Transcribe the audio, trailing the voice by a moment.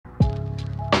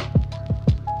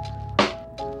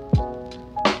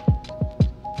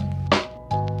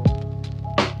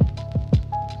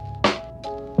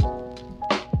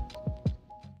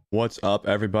What's up,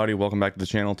 everybody? Welcome back to the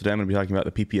channel. Today I'm going to be talking about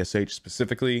the PPSh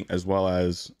specifically, as well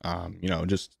as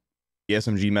just the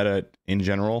SMG meta in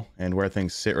general and where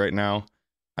things sit right now.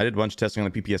 I did a bunch of testing on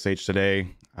the PPSh today,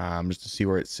 just to see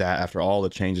where it sat after all the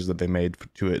changes that they made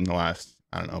to it in the last,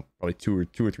 I don't know, probably two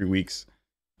or three weeks.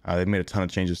 They've made a ton of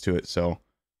changes to it, so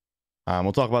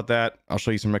we'll talk about that. I'll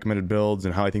show you some recommended builds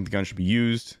and how I think the gun should be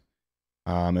used,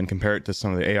 and compare it to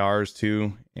some of the ARs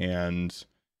too, and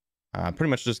pretty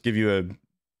much just give you a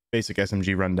basic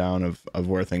SMG rundown of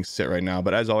where things sit right now.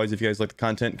 But as always, if you guys like the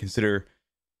content, consider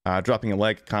dropping a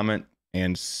like, comment,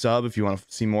 and sub if you want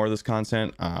to see more of this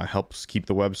content. Helps keep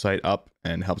the website up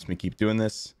and helps me keep doing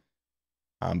this.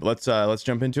 But let's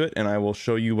jump into it, and I will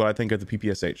show you what I think of the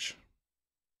PPSh.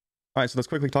 All right, so let's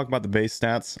quickly talk about the base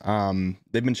stats.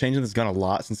 They've been changing this gun a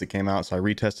lot since it came out, so I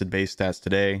retested base stats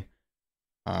today.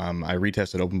 I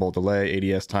retested open bolt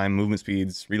delay, ADS time, movement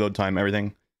speeds, reload time,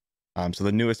 everything. So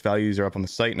the newest values are up on the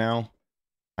site now.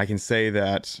 I can say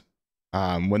that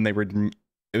when they were,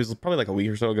 it was probably like a week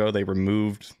or so ago, they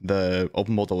removed the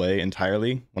open bolt delay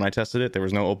entirely. When I tested it, there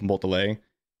was no open bolt delay,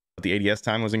 but the ADS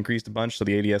time was increased a bunch. So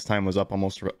the ADS time was up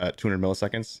almost at 200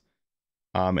 milliseconds.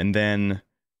 And then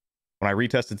when I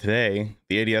retested today,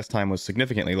 the ADS time was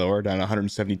significantly lower, down to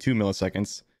 172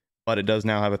 milliseconds, but it does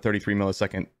now have a 33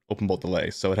 millisecond open bolt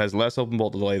delay. So it has less open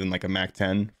bolt delay than like a Mac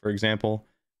 10, for example,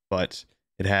 but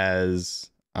it has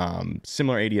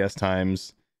similar ADS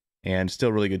times and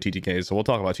still really good TTKs. So we'll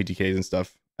talk about TTKs and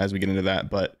stuff as we get into that.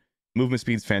 But movement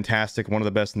speed's fantastic, one of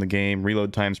the best in the game.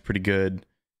 Reload time's pretty good.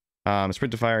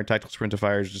 Sprint to fire, tactical sprint to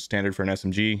fire is just standard for an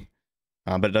SMG,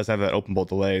 but it does have that open bolt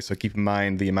delay. So keep in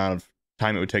mind the amount of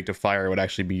time it would take to fire would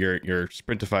actually be your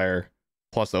sprint to fire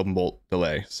plus the open bolt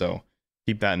delay. So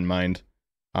keep that in mind.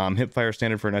 Hip fire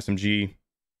standard for an SMG.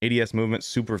 ADS movement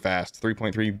super fast,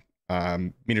 3.3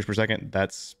 meters per second.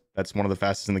 That's one of the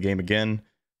fastest in the game again.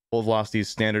 Full velocity is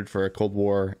standard for a Cold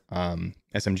War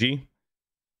SMG.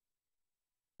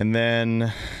 And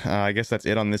then I guess that's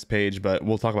it on this page, but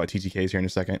we'll talk about TTKs here in a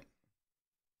second.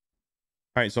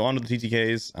 All right, so on to the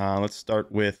TTKs. Let's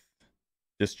start with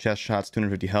just chest shots,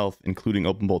 250 health, including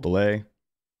open bolt delay.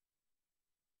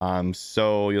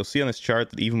 So you'll see on this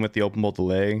chart that even with the open bolt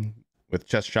delay, with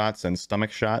chest shots and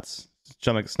stomach shots,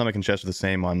 stomach and chest are the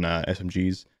same on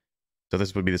SMGs. So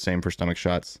this would be the same for stomach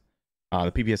shots.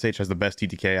 The PPSh has the best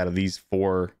TTK out of these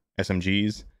four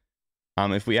SMGs.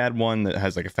 If we add one that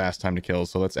has like a fast time to kill,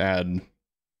 so let's add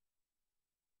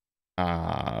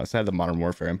the Modern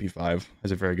Warfare MP5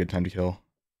 has a very good time to kill.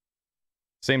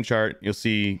 Same chart, you'll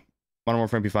see Modern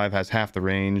Warfare MP5 has half the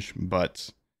range, but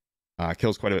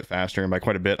kills quite a bit faster. And by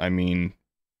quite a bit, I mean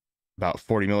about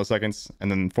 40 milliseconds. And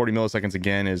then 40 milliseconds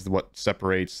again is what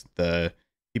separates the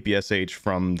PPSh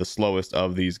from the slowest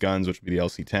of these guns, which would be the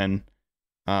LC10.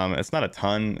 It's not a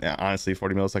ton. Honestly,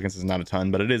 40 milliseconds is not a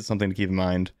ton, but it is something to keep in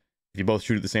mind. If you both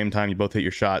shoot at the same time, you both hit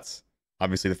your shots,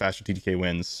 obviously the faster TTK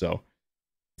wins. So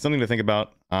it's something to think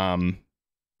about.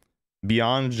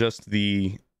 Beyond just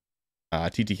the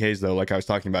TTKs, though, like I was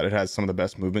talking about, it has some of the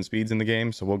best movement speeds in the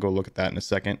game. So we'll go look at that in a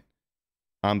second.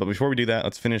 But before we do that,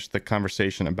 let's finish the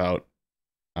conversation about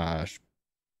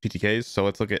TTKs. So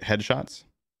let's look at headshots.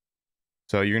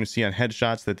 So you're going to see on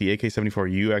headshots that the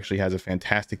AK-74U actually has a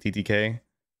fantastic TTK.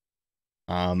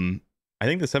 I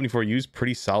think the 74U is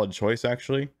pretty solid choice,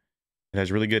 actually. It has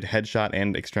really good headshot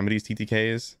and extremities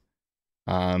TTKs.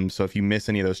 So if you miss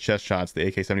any of those chest shots, the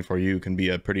AK-74U can be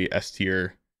a pretty S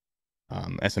tier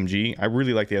SMG. I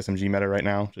really like the SMG meta right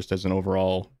now, just as an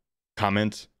overall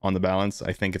comment on the balance.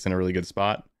 I think it's in a really good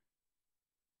spot.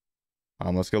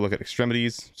 Let's go look at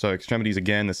extremities. So extremities,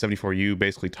 again, the 74U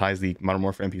basically ties the Modern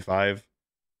Warfare MP5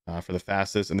 for the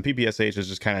fastest, and the PPSh is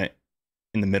just kind of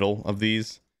in the middle of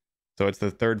these. So it's the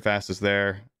third fastest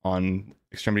there on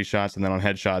extremity shots, and then on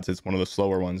headshots, it's one of the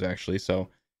slower ones, actually. So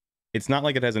it's not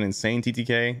like it has an insane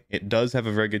TTK. It does have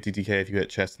a very good TTK if you hit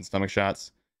chest and stomach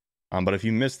shots. But if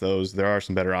you miss those, there are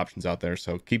some better options out there.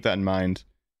 So keep that in mind.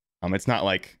 It's not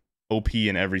like OP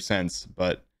in every sense,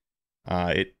 but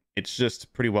it's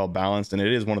just pretty well balanced, and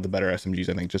it is one of the better SMGs,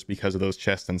 I think, just because of those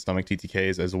chest and stomach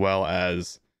TTKs, as well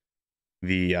as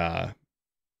the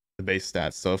base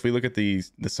stats. So if we look at the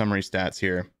summary stats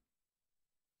here,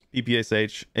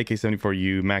 PPSh,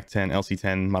 AK-74U, Mac 10,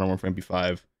 LC10, Modern Warfare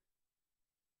MP5.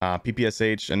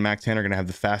 PPSh and Mac 10 are going to have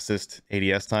the fastest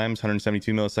ADS times,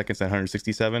 172 milliseconds and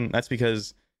 167. That's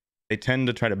because they tend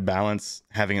to try to balance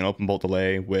having an open bolt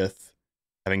delay with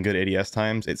having good ADS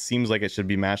times. It seems like it should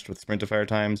be matched with sprint to fire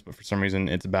times, but for some reason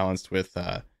it's balanced with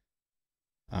the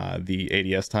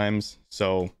ADS times.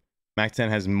 So Mac 10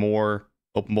 has more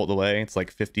open bolt delay. It's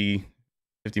like 50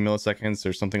 milliseconds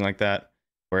or something like that.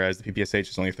 whereas the PPSh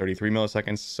is only 33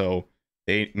 milliseconds. So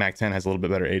the MAC-10 has a little bit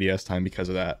better ADS time because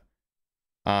of that.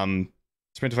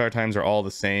 Sprint to fire times are all the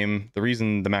same. The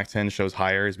reason the MAC-10 shows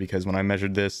higher is because when I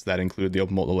measured this, that included the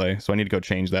open bolt delay. So I need to go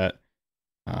change that.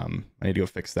 I need to go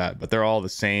fix that, but they're all the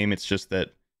same. It's just that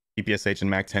PPSh and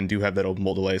MAC-10 do have that open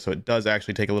bolt delay, so it does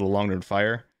actually take a little longer to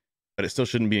fire, but it still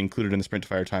shouldn't be included in the sprint to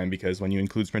fire time, because when you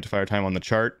include sprint to fire time on the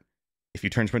chart, if you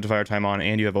turn sprint to fire time on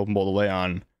and you have open bolt delay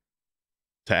on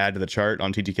to add to the chart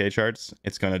on TTK charts,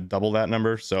 it's going to double that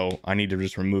number. So I need to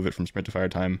just remove it from sprint to fire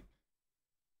time.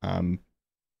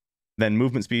 Then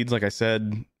movement speeds, like I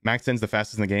said, MAC-10 is the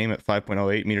fastest in the game at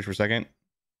 5.08 meters per second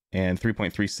and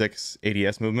 3.36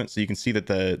 ADS movement. So you can see that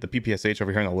the PPSh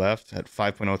over here on the left at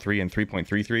 5.03 and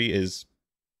 3.33 is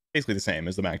basically the same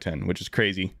as the MAC-10, which is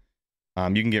crazy.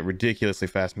 You can get ridiculously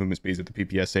fast movement speeds with the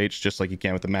PPSh, just like you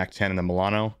can with the MAC-10 and the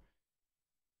Milano.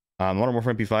 Modern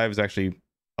Warfare MP5 is actually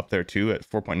up there too at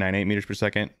 4.98 meters per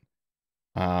second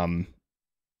and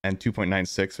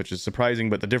 2.96, which is surprising,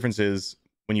 but the difference is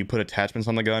when you put attachments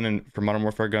on the gun, and for Modern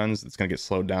Warfare guns, it's going to get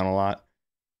slowed down a lot.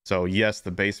 So yes,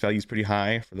 the base value is pretty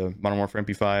high for the Modern Warfare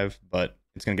MP5, but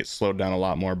it's going to get slowed down a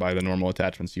lot more by the normal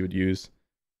attachments you would use.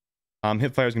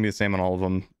 Hipfire is going to be the same on all of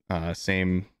them.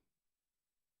 Same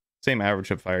average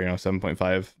hipfire,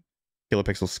 7.5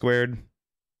 kilopixels squared.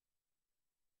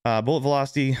 Bullet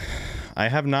velocity, I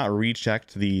have not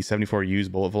rechecked the 74U's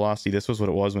bullet velocity. This was what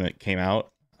it was when it came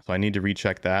out, so I need to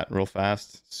recheck that real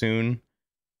fast soon.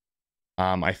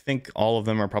 I think all of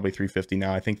them are probably 350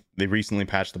 now. I think they recently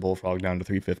patched the Bullfrog down to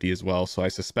 350 as well, so I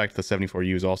suspect the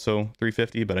 74U is also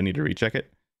 350, but I need to recheck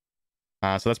it.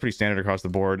 So that's pretty standard across the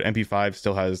board. MP5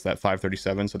 still has that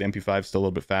 537, so the MP5 is still a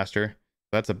little bit faster.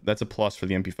 That's a plus for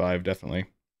the MP5, definitely.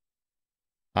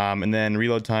 And then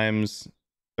reload times,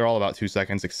 they're all about 2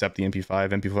 seconds except the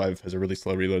MP5. MP5 has a really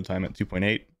slow reload time at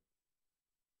 2.8.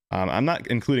 I'm not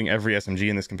including every SMG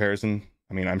in this comparison.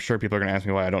 I mean, I'm sure people are going to ask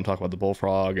me why I don't talk about the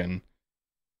Bullfrog and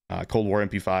Cold War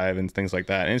MP5 and things like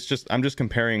that. And I'm just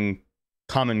comparing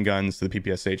common guns to the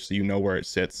PPSh so you know where it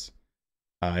sits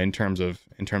in terms of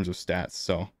stats.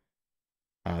 So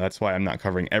that's why I'm not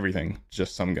covering everything,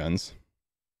 just some guns.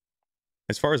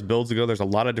 As far as builds go, there's a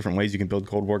lot of different ways you can build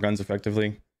Cold War guns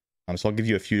effectively. So I'll give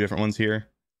you a few different ones here.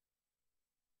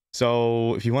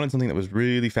 So if you wanted something that was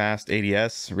really fast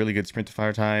ADS, really good sprint to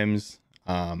fire times,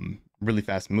 really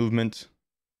fast movement,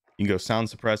 you can go sound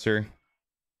suppressor.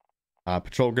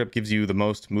 Patrol grip gives you the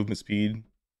most movement speed.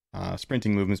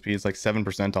 Sprinting movement speed is like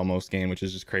 7% almost gain, which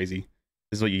is just crazy.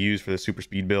 This is what you use for the super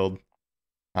speed build.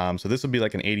 So this would be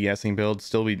like an ADSing build.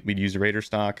 Still, we'd use a Raider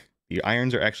stock. The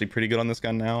irons are actually pretty good on this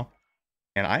gun now.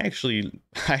 And I actually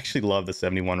love the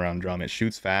 71 round drum. It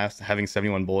shoots fast. Having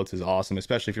 71 bullets is awesome,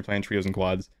 especially if you're playing trios and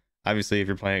quads. Obviously, if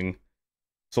you're playing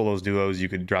solos, duos, you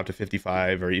could drop to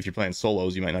 55, or if you're playing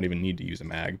solos, you might not even need to use a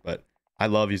mag. But I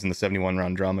love using the 71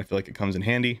 round drum. I feel like it comes in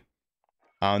handy.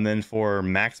 And then for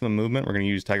maximum movement, we're going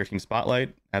to use Tiger Team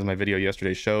Spotlight, as my video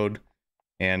yesterday showed.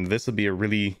 And this will be a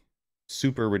really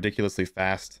super ridiculously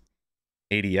fast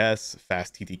ADS,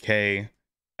 fast TTK,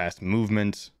 fast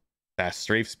movement, fast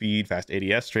strafe speed, fast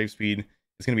ADS strafe speed.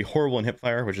 It's going to be horrible in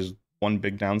hipfire, which is one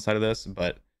big downside of this,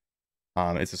 but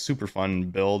it's a super fun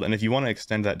build. And if you want to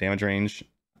extend that damage range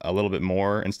a little bit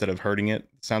more, instead of hurting it,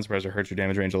 sound suppressor hurts your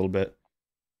damage range a little bit.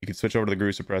 You could switch over to the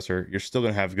groove suppressor. You're still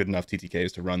going to have good enough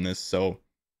TTKs to run this. So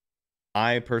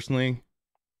I personally,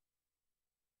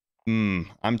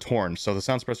 I'm torn. So the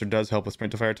sound suppressor does help with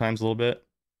sprint to fire times a little bit,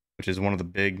 which is one of the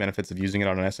big benefits of using it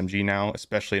on an SMG now,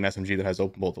 especially an SMG that has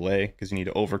open bolt delay, because you need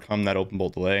to overcome that open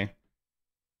bolt delay.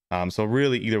 So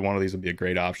really, either one of these would be a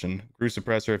great option. Groove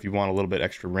suppressor if you want a little bit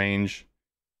extra range.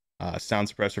 Sound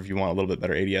suppressor if you want a little bit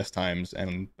better ADS times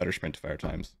and better sprint to fire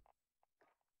times.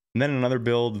 And then another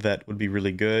build that would be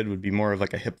really good would be more of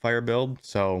like a hipfire build.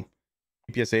 So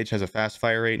PPSh has a fast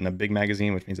fire rate and a big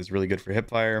magazine, which means it's really good for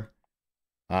hipfire.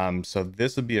 So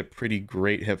this would be a pretty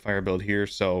great hipfire build here.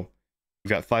 So we've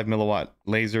got 5 milliwatt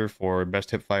laser for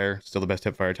best hipfire, still the best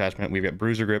hipfire attachment. We've got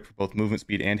bruiser grip for both movement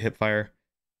speed and hipfire.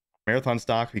 Marathon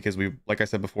stock, because we, like I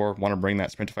said before, want to bring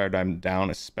that sprint to fire time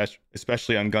down,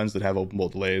 especially on guns that have open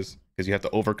bolt delays, because you have to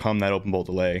overcome that open bolt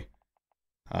delay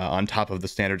on top of the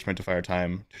standard sprint to fire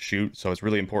time to shoot. So it's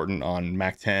really important on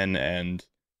MAC-10 and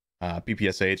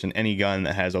PPSh and any gun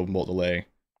that has open bolt delay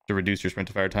to reduce your sprint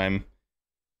to fire time.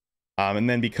 And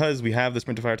then because we have the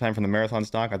sprint to fire time from the Marathon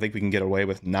stock, I think we can get away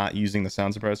with not using the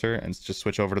sound suppressor and just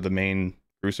switch over to the main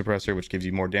groove suppressor, which gives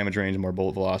you more damage range, more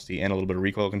bullet velocity, and a little bit of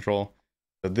recoil control.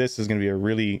 So this is going to be a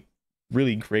really,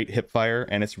 really great hipfire,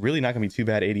 and it's really not going to be too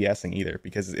bad ADSing either,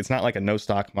 because it's not like a no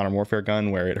stock Modern Warfare gun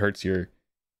where it hurts your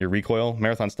recoil.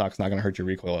 Marathon stock's not going to hurt your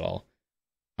recoil at all.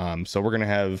 So we're gonna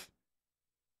have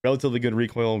relatively good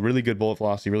recoil, really good bullet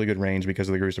velocity, really good range because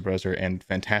of the grease suppressor, and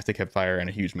fantastic hip fire and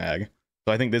a huge mag.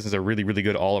 So I think this is a really, really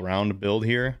good all-around build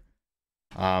here.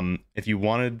 If you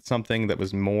wanted something that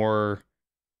was more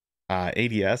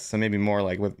ADS, so maybe more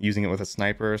like with using it with a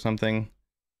sniper or something,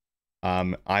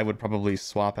 I would probably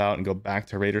swap out and go back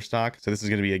to Raider stock. So this is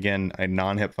going to be, again, a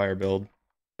non-hipfire build,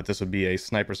 but this would be a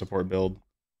sniper support build.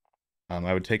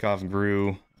 I would take off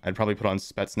GRU. I'd probably put on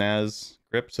Spetsnaz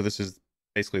grip. So this is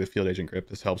basically the field agent grip.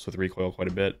 This helps with recoil quite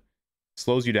a bit.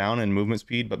 Slows you down in movement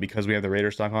speed, but because we have the Raider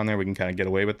stock on there, we can kind of get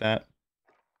away with that.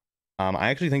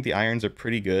 I actually think the irons are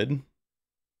pretty good.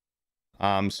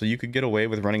 So you could get away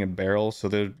with running a barrel. So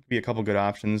there'd be a couple good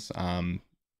options.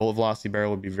 Bullet velocity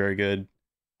barrel would be very good.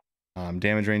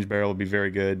 Damage range barrel would be very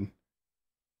good.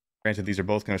 Granted, these are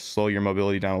both going to slow your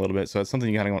mobility down a little bit, so it's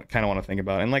something you kind of want to think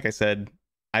about. And like I said,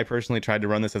 I personally tried to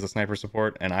run this as a sniper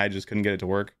support, and I just couldn't get it to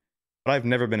work. But I've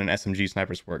never been an SMG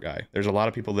sniper support guy. There's a lot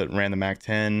of people that ran the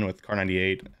MAC-10 with Car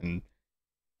 98 and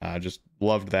just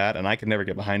loved that, and I could never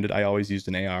get behind it. I always used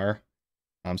an AR.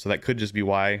 So that could just be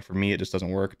why, for me, it just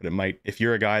doesn't work. But it might, if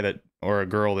you're a guy that, or a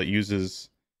girl that uses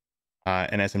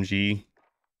an SMG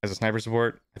as a sniper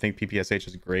support, I think PPSh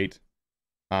is great.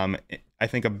 I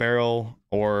think a barrel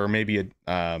or maybe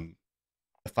a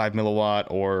 5 milliwatt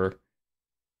or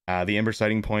the Ember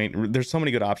sighting point. There's so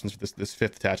many good options for this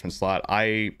fifth attachment slot.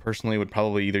 I personally would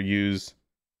probably either use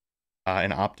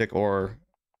an optic or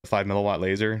a 5 milliwatt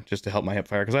laser just to help my hip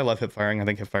fire, because I love hip firing. I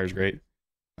think hip fire is great.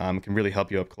 It can really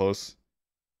help you up close.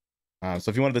 So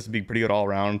if you wanted this to be pretty good all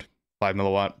around, 5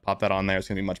 milliwatt, pop that on there. It's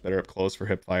gonna be much better up close for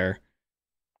hip fire.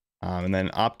 And then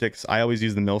optics, I always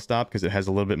use the mill stop because it has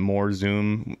a little bit more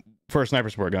zoom. For a sniper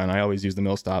support gun, I always use the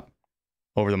mill stop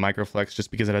over the microflex just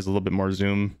because it has a little bit more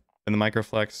zoom than the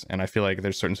microflex, and I feel like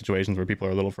there's certain situations where people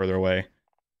are a little further away.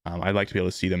 I'd like to be able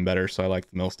to see them better, so I like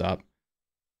the mill stop.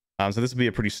 So this would be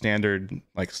a pretty standard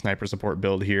like sniper support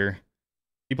build here.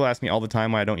 People ask me all the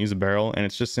time why I don't use a barrel, and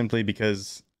it's just simply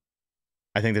because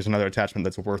I think there's another attachment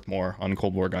that's worth more on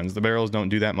Cold War guns. The barrels don't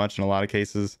do that much in a lot of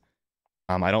cases.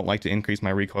 I don't like to increase my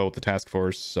recoil with the task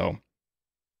force, so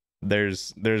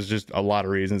there's just a lot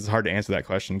of reasons. It's hard to answer that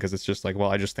question because it's just like, well,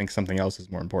 I just think something else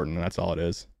is more important, and that's all it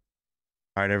is.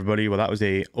 All right, everybody. Well, that was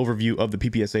a overview of the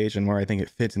PPSh and where I think it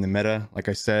fits in the meta. Like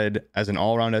I said, as an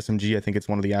all-around SMG, I think it's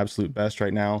one of the absolute best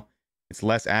right now. It's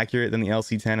less accurate than the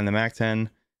LC-10 and the MAC-10,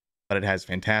 but it has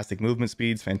fantastic movement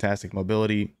speeds, fantastic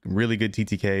mobility, really good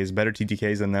TTKs, better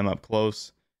TTKs than them up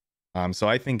close. So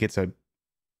I think it's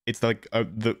like a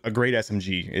great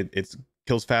SMG. It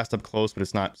kills fast up close, but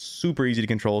it's not super easy to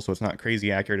control, so it's not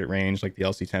crazy accurate at range like the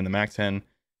LC-10, the MAC-10.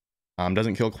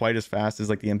 Doesn't kill quite as fast as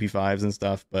like the MP5s and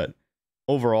stuff, but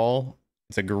overall,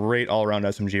 it's a great all-around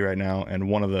SMG right now, and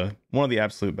one of the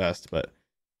absolute best. But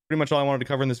pretty much all I wanted to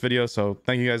cover in this video. So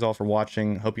thank you guys all for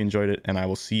watching. Hope you enjoyed it, and I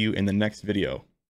will see you in the next video.